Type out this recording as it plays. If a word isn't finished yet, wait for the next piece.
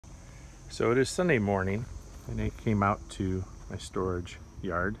So it is Sunday morning, and I came out to my storage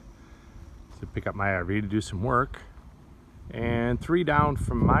yard to pick up my RV to do some work. And 3 down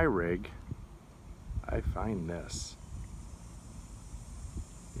from my rig, I find this.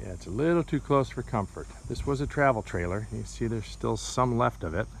 Yeah, it's a little too close for comfort. This was a travel trailer. You can see there's still some left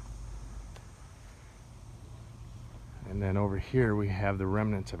of it. And then over here we have the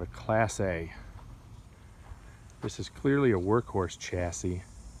remnants of a Class A. This is clearly a Workhorse chassis.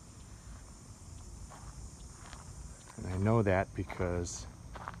 And I know that because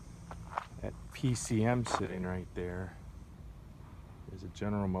that PCM sitting right there is a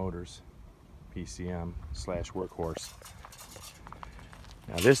General Motors PCM slash Workhorse.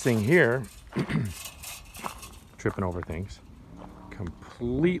 Now this thing here, tripping over things,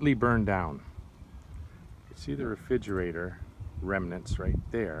 completely burned down. You see the refrigerator remnants right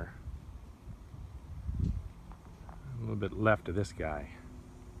there. A little bit left of this guy.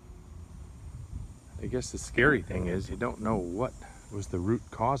 I guess the scary thing is you don't know what was the root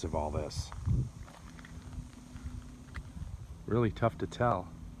cause of all this. Really tough to tell.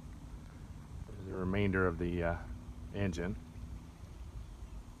 There's the remainder of the engine.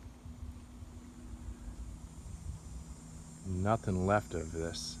 Nothing left of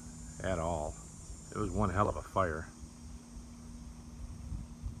this at all. It was one hell of a fire.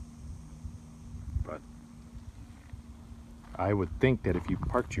 But I would think that if you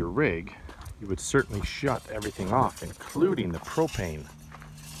parked your rig, you would certainly shut everything off, including the propane.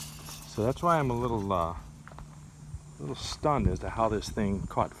 So that's why I'm a little stunned as to how this thing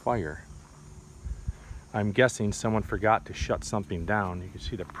caught fire. I'm guessing someone forgot to shut something down. You can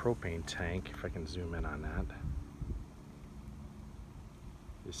see the propane tank, if I can zoom in on that.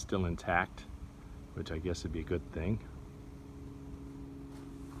 It's still intact, which I guess would be a good thing.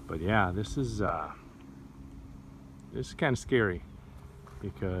 But yeah, this is kind of scary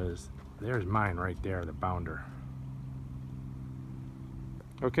because there's mine right there, the bounder.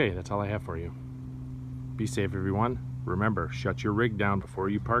 Okay, that's all I have for you. Be safe, everyone. Remember, shut your rig down before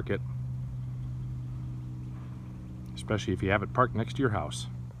you park it, especially if you have it parked next to your house.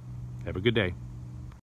 Have a good day.